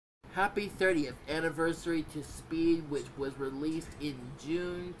Happy 30th anniversary to Speed, which was released in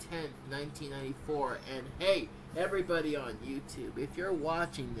June 10th, 1994. And hey, everybody on YouTube, if you're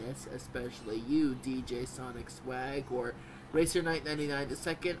watching this, especially you, DJ Sonic Swag, or Racer Knight 99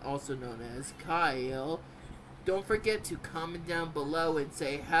 II, also known as Kyle, don't forget to comment down below and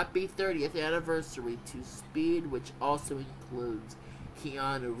say Happy 30th anniversary to Speed, which also includes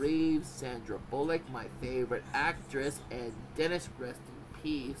Keanu Reeves, Sandra Bullock, my favorite actress, and Dennis, rest in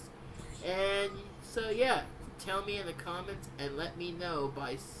peace. And so yeah, tell me in the comments and let me know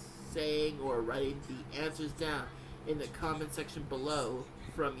by saying or writing the answers down in the comment section below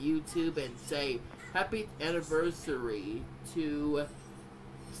from YouTube, and say happy anniversary to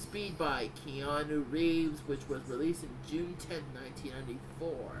Speed by Keanu Reeves, which was released in June 10,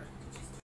 1994.